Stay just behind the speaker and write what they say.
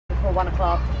before 1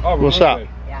 o'clock. Oh, what's that?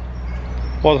 Yeah.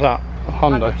 What's that? A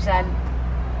Honda? 100%.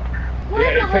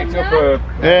 Yeah, it picked up a...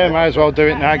 Yeah, might as well do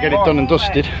it now, get it done and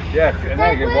dusted. Yeah, and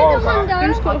then get wild back.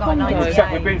 Who's got a Honda?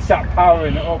 We've been sat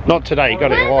powering it up. Not today, you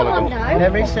got it a while ago.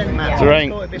 There isn't, Matt. There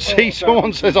ain't. See,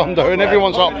 someone says Honda and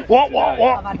everyone's like, what?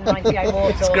 I've had 98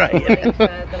 water. It's great. For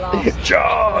the last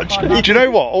Charge! Do you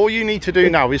know what? All you need to do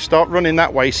now is start running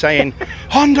that way saying,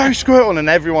 Hondo Squirtle, and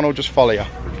everyone will just follow you.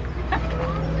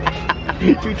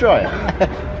 Do you try it?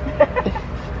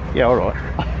 Yeah, alright.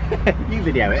 You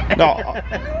video it. No,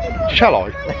 shall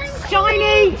I?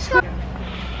 shiny!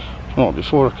 Right,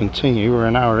 before I continue, we're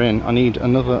an hour in, I need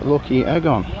another lucky egg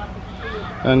on.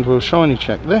 And we'll shiny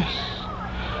check this.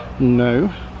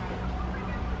 No.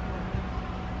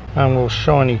 And we'll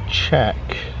shiny check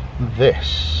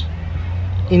this.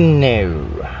 No.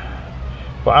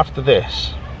 But after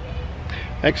this,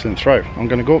 excellent throw. I'm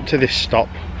going to go up to this stop,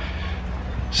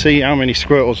 see how many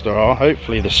squirtles there are.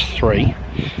 Hopefully there's 3.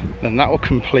 Then that will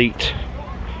complete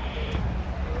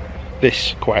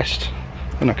this quest.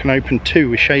 And I can open 2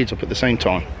 with shades up at the same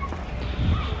time.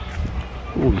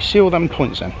 Oh, you see all them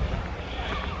points then?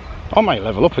 I might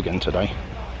level up again today.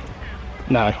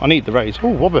 No, I need the raise.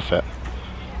 Oh, Wobbuffet.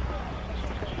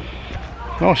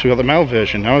 Nice, we've got the male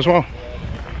version now as well.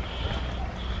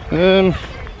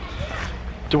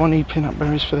 Do I need peanut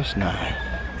berries for this? No.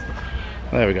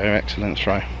 There we go, excellent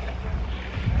throw.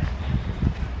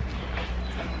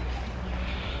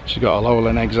 She's got a Lowell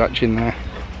and eggs hatching there.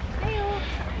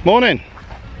 Morning.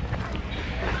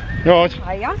 You alright?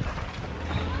 Hiya.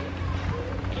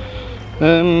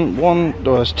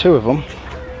 There's 2 of them.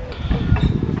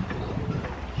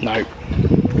 No.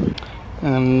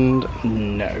 And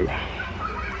no.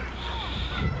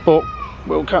 But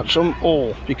we'll catch them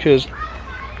all because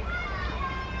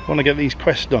I want to get these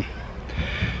quests done.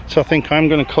 So I think I'm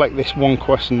going to collect this one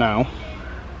quest now.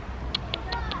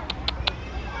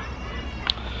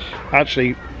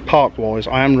 Actually, park wise,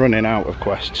 I am running out of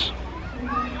quests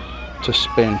to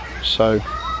spin, so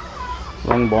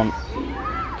wrong one.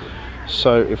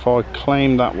 So if I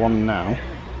claim that one now,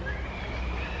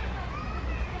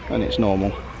 and it's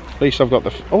normal, at least I've got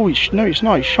the oh, no, it's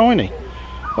not, it's shiny.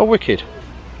 Oh, wicked.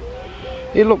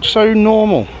 It looks so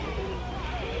normal.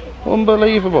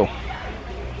 Unbelievable.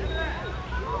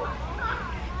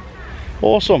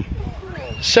 Awesome.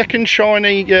 Second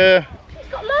shiny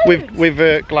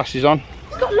with glasses on.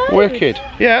 Wicked.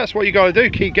 Yeah, that's what you got to do.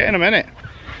 Keep getting them in it.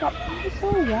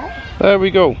 There we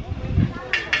go.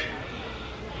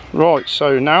 Right,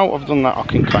 so now I've done that, I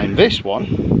can claim this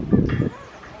one.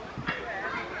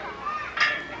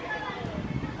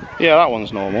 Yeah, that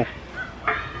one's normal.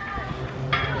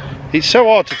 It's so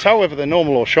hard to tell whether they're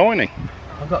normal or shiny.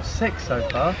 I've got 6 so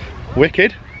far.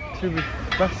 Wicked. 2 with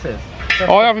glasses.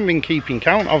 I haven't been keeping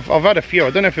count. I've had a few. I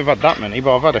don't know if I've had that many,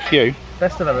 but I've had a few.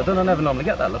 Best I've ever done. I never normally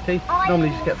get that lucky. Normally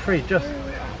you just get 3 just.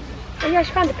 Oh yeah,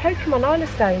 she found a Pokemon Isla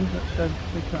Stone.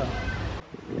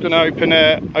 I'm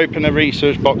gonna open a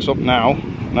research box up now,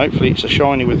 and hopefully it's a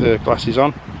shiny with the glasses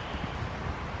on.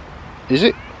 Is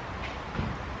it?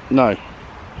 No.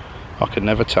 I can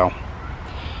never tell.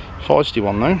 Feisty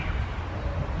one though.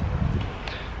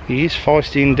 He is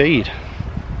feisty indeed.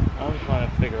 I'm trying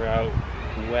to figure out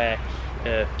where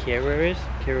Kira is.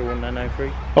 Kira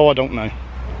 1903. Oh, I don't know.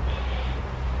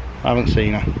 I haven't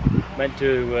seen her. Meant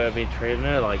to be trailing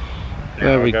her like.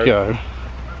 There we go.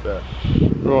 But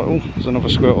Right, oh, there's another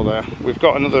Squirtle there. We've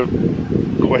got another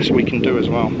quest we can do as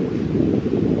well.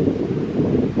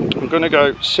 I'm going to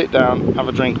go sit down, have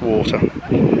a drink of water,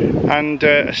 and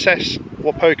assess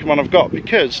what Pokemon I've got,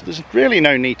 because there's really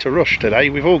no need to rush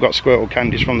today. We've all got Squirtle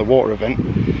candies from the water event,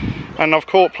 and I've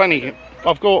caught plenty.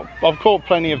 I've caught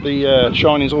plenty of the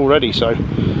shinies already, so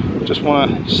just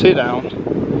want to sit down.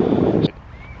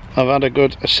 I've had a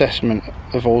good assessment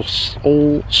of all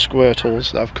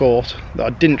Squirtles that I've caught that I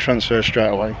didn't transfer straight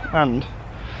away, and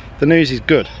the news is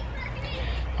good.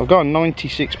 I've got a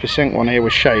 96% one here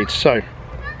with shades, so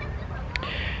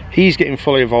he's getting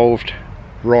fully evolved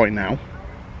right now.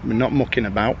 We're not mucking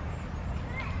about.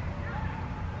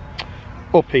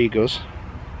 Up he goes,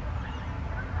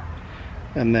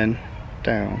 and then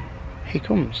down he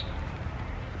comes.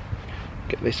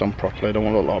 Get this on properly, I don't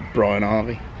want to look like Brian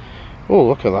Harvey. Oh,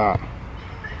 look at that.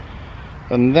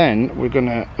 And then we're going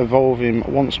to evolve him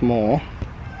once more.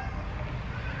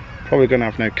 Probably going to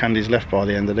have no candies left by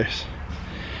the end of this,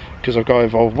 because I've got to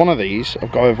evolve one of these.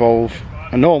 I've got to evolve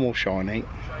a normal shiny.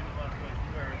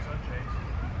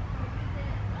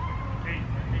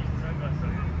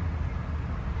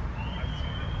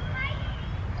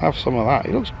 Have some of that.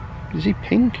 He looks, is he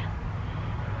pink?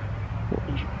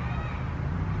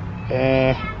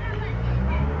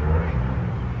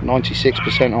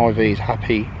 96% IVs,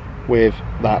 happy with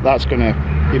that. That's going to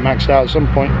be maxed out at some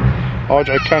point.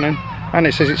 Hydro cannon, and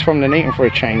it says it's from the Neaton for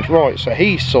a change. Right, so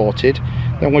he's sorted.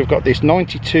 Then we've got this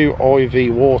 92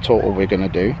 IV water we're going to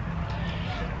do.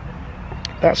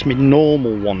 That's my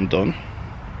normal one done.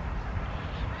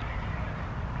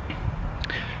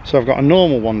 So I've got a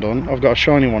normal one done, I've got a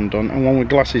shiny one done, and one with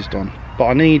glasses done. But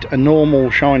I need a normal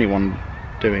shiny one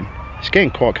doing. It's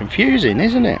getting quite confusing,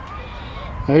 isn't it?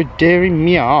 Oh dearie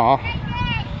me.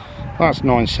 That's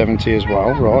 970 as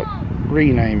well. Right,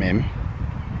 rename him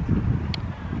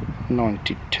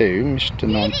 92, Mr.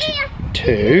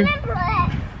 92.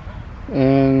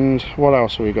 And what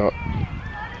else have we got?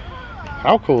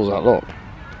 How cool is that look?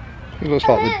 It looks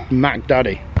like the Mac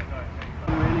Daddy.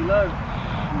 Really low.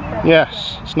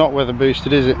 Yes, it's not weather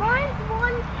boosted, is it? Mine's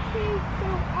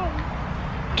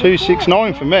 1228.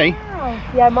 269 for me.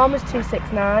 Yeah, mine was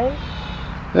 269.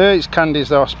 It's candies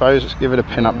though, I suppose. Let's give it a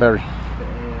pin up berry.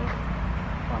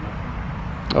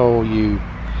 Oh, you.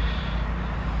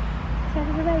 So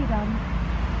there's a raid on.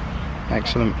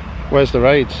 Excellent. Where's the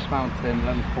raids? Mountain,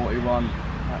 1141.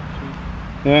 Action.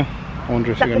 Yeah, I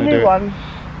wonder if Is you're that the going to new do one? it.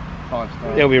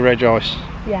 5-star. It'll be Reg Ice.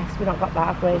 Yes, we not got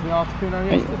that, have we? Was the Articuno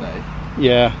yesterday?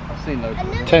 Yeah, I've seen loads of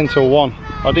them. 10 till 1.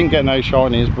 I didn't get no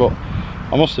shinies, but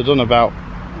I must have done about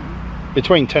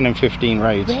between 10 and 15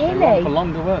 raids. They were on for Really?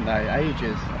 longer, weren't they?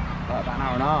 Ages. Like about an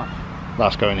hour and a half.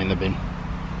 That's going in the bin.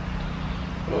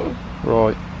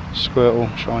 Right, Squirtle,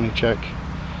 shiny check.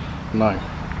 No.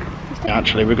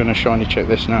 Actually, we're going to shiny check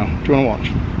this now. Do you want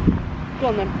to watch? Go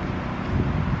on then.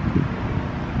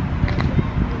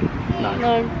 No.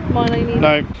 No, mine ain't either.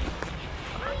 No.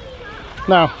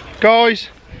 Now, guys,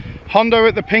 Hondo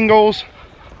at the Pingles.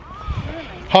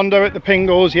 Hondo at the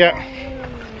Pingles, yeah.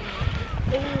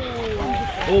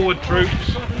 Forward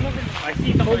troops. I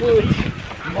see the forward.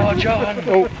 March on.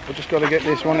 Oh, we just got to get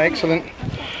this one. Excellent.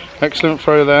 Excellent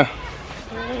throw there.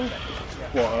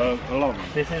 What, a lot?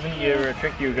 This isn't your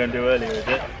trick you were going to do earlier, is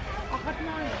it?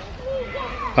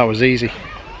 That was easy.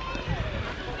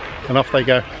 And off they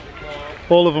go.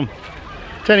 All of them.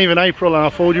 It ain't even April and I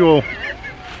fooled you all.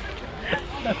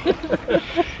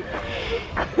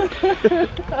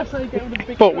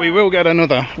 But we will get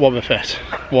another Wobbuffet.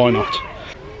 Why not?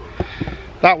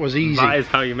 That was easy. That is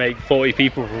how you make 40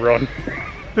 people run.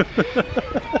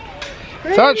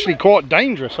 It's actually quite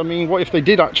dangerous. I mean, what if they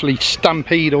did actually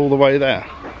stampede all the way there?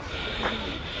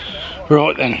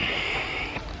 Right then.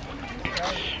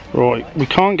 Right, we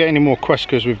can't get any more quests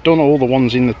because we've done all the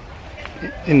ones in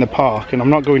the park, and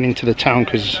I'm not going into the town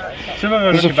because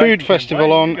there's a food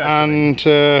festival on and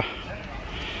it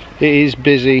is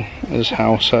busy as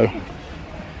hell, so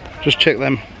just check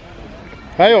them.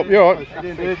 Hey up, you alright?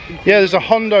 Yeah, there's a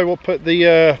Hondo up at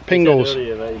the Pingles.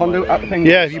 Hondo at the Pingles.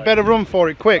 Yeah, you better run for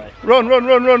it quick. Run, run,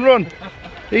 run, run, run.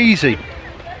 Easy.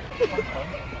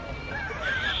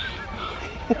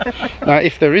 Now,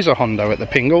 if there is a Hondo at the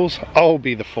Pingles, I'll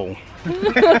be the fool.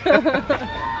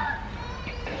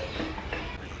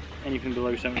 Anything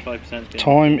below 75%.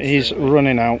 Time is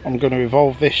running out. I'm going to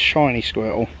evolve this shiny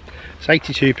Squirtle. It's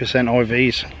 82%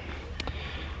 IVs.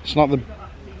 It's not the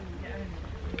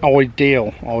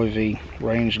ideal IV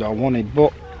range that I wanted,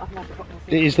 but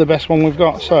it is the best one we've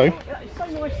got, so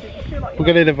we'll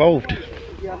get it evolved.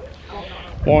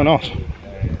 Why not?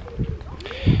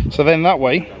 So then that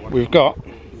way we've got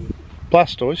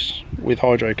Blastoise with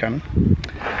Hydro Cannon,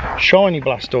 shiny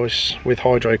Blastoise with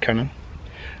Hydro Cannon,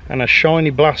 and a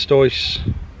shiny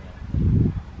Blastoise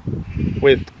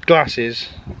with glasses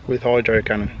with Hydro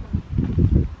Cannon.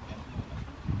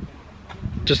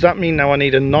 Does that mean now I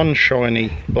need a non-shiny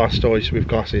Blastoise with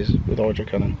glasses with Hydro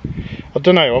Cannon? I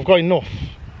don't know, I've got enough.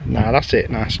 Nah, that's it,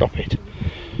 nah, stop it.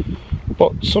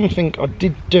 But something I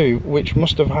did do, which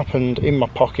must have happened in my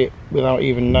pocket without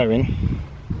even knowing,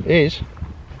 is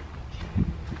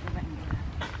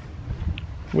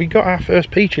we got our first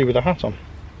Pichu with a hat on.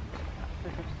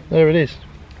 There it is.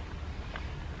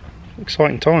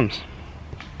 Exciting times.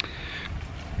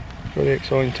 Very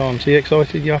exciting times. Are you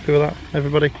excited? You happy with that,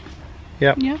 everybody?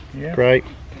 Yep. Yeah. Great.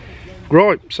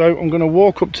 Right, so I'm going to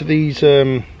walk up to these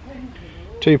two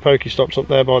Pokestops up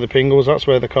there by the Pingles. That's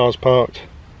where the car's parked.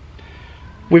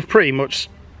 We've pretty much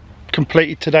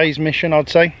completed today's mission, I'd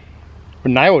say.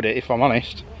 We nailed it, if I'm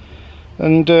honest.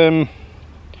 And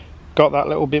got that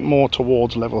little bit more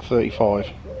towards level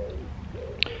 35.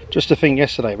 Just to think,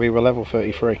 yesterday we were level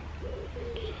 33.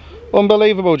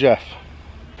 Unbelievable, Jeff.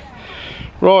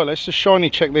 Right, let's just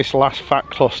shiny check this last fat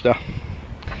cluster.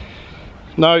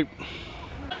 No.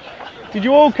 Did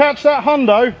you all catch that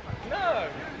Hondo? No.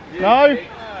 No?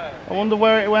 I wonder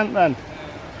where it went then.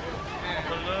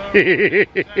 If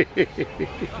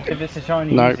it's a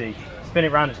shiny No. easy, spin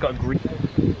it round, it's got a green.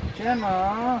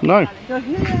 Gemma! No. You're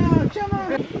here,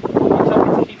 Gemma! You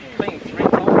told me to keep it clean 3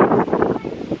 times.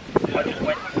 I just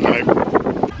went.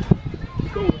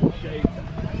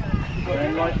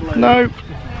 No.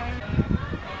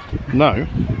 No.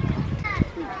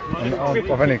 I've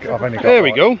only got There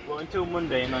we go. Well, until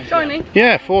Monday and Shiny.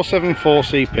 Yeah, 474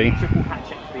 CP. triple patch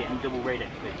XP and double raid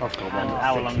XP. I've got And one.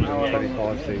 hour long as well.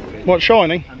 25 CP. What,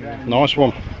 shiny? Nice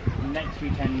one. Next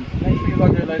weekend. Next week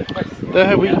I'll do a load of quests.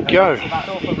 There we go. That's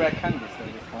all for rare candies though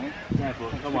this time. Yeah,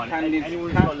 but come on. Candies, Anyone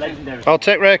who's got legendary. I'll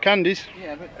take rare candies.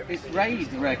 Yeah, but it's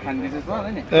raid rare candies as well,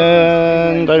 isn't it?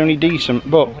 And only decent,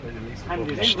 but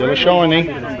still a shiny.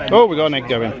 Oh, we got an egg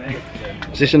going.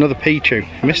 Is this another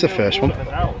P2? Missed the first one.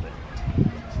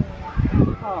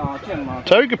 Oh, Gemma.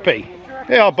 Togepi.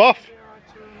 Yeah, I'll buff.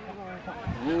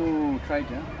 Ooh, trade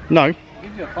you. No.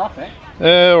 Give you a buffet.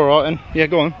 Alright then. Yeah,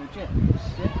 go on. Legit.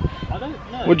 I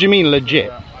don't know. What do you mean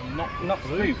legit? Not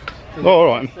spoofed. Oh,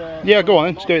 alright. Yeah, go on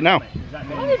then. Let's do it now.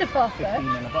 I need a buffet.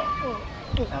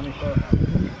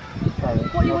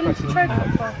 What you wanted to trade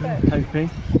for buffet? Togepi.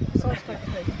 Size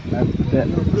Togepi.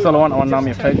 That's all I want. I want an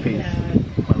army of Togepies.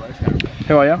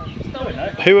 Who are you?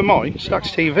 Who am I? Stacks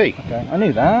TV. Okay, I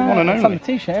knew that. One and It's on only. the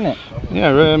t-shirt, isn't it?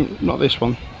 Yeah, not this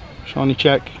one. Shiny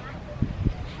check.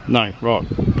 No, right.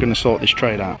 I'm going to sort this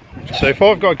trade out. So if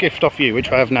I've got a gift off you, which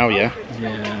I have now, yeah,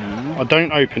 Yeah. I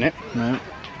don't open it. No.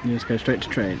 You just go straight to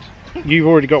trades. You've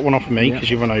already got one off me because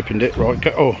you've unopened it. Right,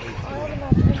 go. Oh.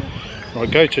 Right,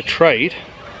 go to trade.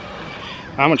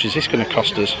 How much is this going to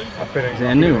cost us? Is it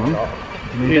a new one?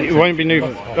 It won't be new.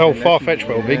 Oh, Farfetch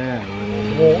will be.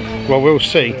 Yeah. Well, we'll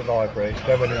see. Library.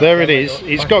 There it is.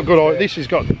 It's got good. This has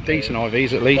got decent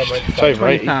IVs at least. It's over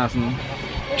 80. 20,000.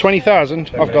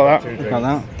 20,000. I've got that. Got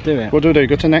that. Do it. What do I do?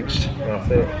 Go to next. That's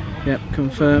it. Yep.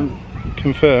 Confirm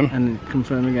Confirm. and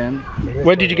confirm again.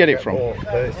 Where did you get it from?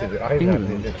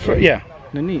 England. Yeah.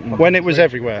 The neat one. When it was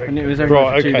everywhere. And it was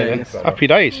everywhere Right. for 2 Okay days. then. Happy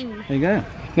days. There you go.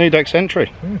 New Dex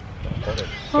entry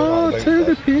Oh,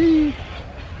 Togepi.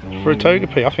 for a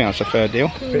Togepi. I think that's a fair deal.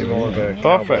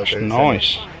 Farfetch.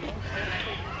 Nice.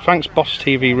 Thanks, Boss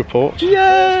TV Report.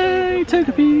 Yay,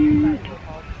 Togepi.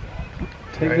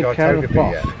 Take good care of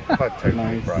Boss.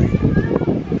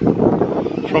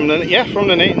 From the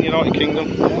United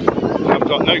Kingdom. I've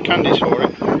got no candies for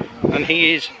it, and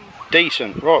he is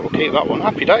decent. Right, we'll keep that one.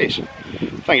 Happy days.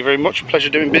 Thank you very much. Pleasure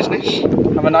doing business.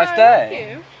 Have a nice day.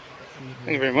 Thank you.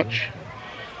 Thank you very much.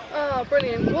 Oh,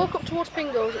 brilliant. Walk up towards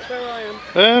Pingles, it's where I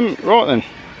am. Right then.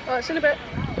 Alright, see you in a bit.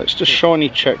 Let's just shiny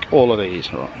check all of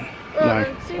these. Right. No, Right,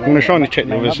 then, see you I'm going to later. shiny check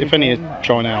the others. If any are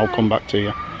shiny, I'll come back to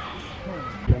you.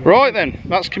 Right then,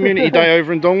 that's community day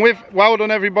over and done with. Well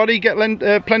done everybody, get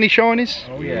plenty shinies.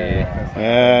 Oh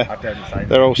yeah.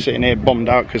 They're all sitting here bummed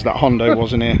out because that Hondo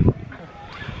wasn't here.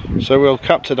 So we'll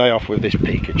cap today off with this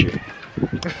Pikachu.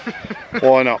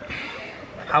 Why not?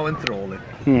 How enthralling.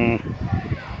 Hmm.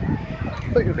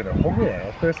 I thought you were going to hug me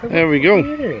out first. There we go.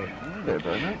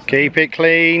 Keep it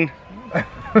clean.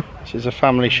 This is a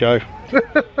family show.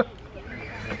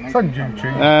 It's on YouTube.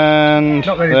 And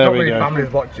Not there we many go. families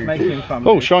watch YouTube.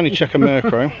 Oh, shiny checker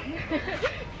Murkrow.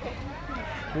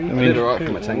 I mean,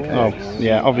 Oh, oh,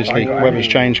 yeah, obviously, weather's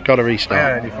changed, got to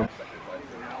restart.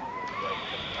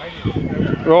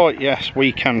 Right, yes,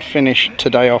 we can finish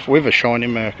today off with a shiny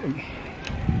Murkrow.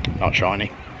 Not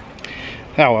shiny.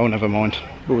 Oh well, never mind.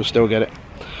 But we'll still get it.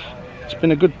 It's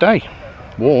been a good day.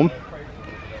 Warm.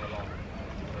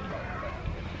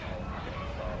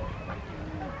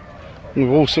 We've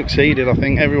all succeeded, I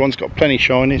think. Everyone's got plenty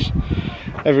shinies.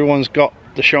 Everyone's got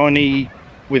the shiny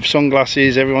with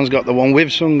sunglasses. Everyone's got the one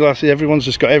with sunglasses. Everyone's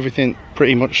just got everything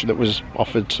pretty much that was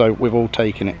offered, so we've all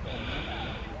taken it.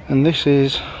 And this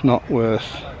is not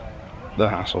worth the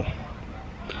hassle.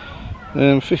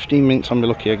 15 minutes, I'm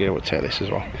lucky I get able to take this as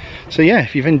well. So yeah,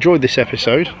 if you've enjoyed this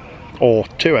episode, or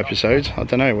 2 episodes, I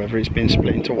don't know whether it's been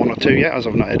split into 1 or 2 yet, as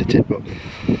I've not edited, but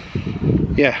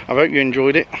yeah, I hope you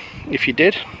enjoyed it. If you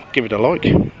did, give it a like.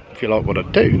 If you like what I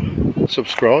do,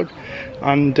 subscribe,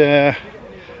 and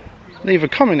leave a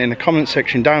comment in the comment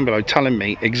section down below telling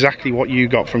me exactly what you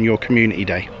got from your community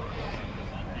day.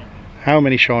 How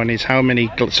many shinies, how many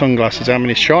sunglasses, how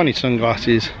many shiny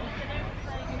sunglasses.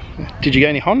 Did you get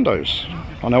any Hondos?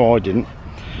 I know I didn't.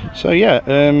 So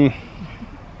yeah,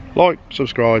 like,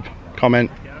 subscribe, comment.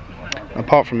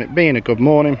 Apart from it being a good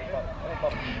morning,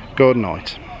 good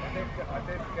night.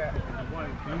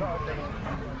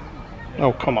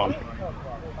 Oh, come on.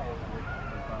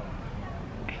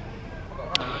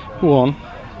 Go on.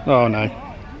 Oh no,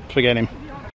 forget him.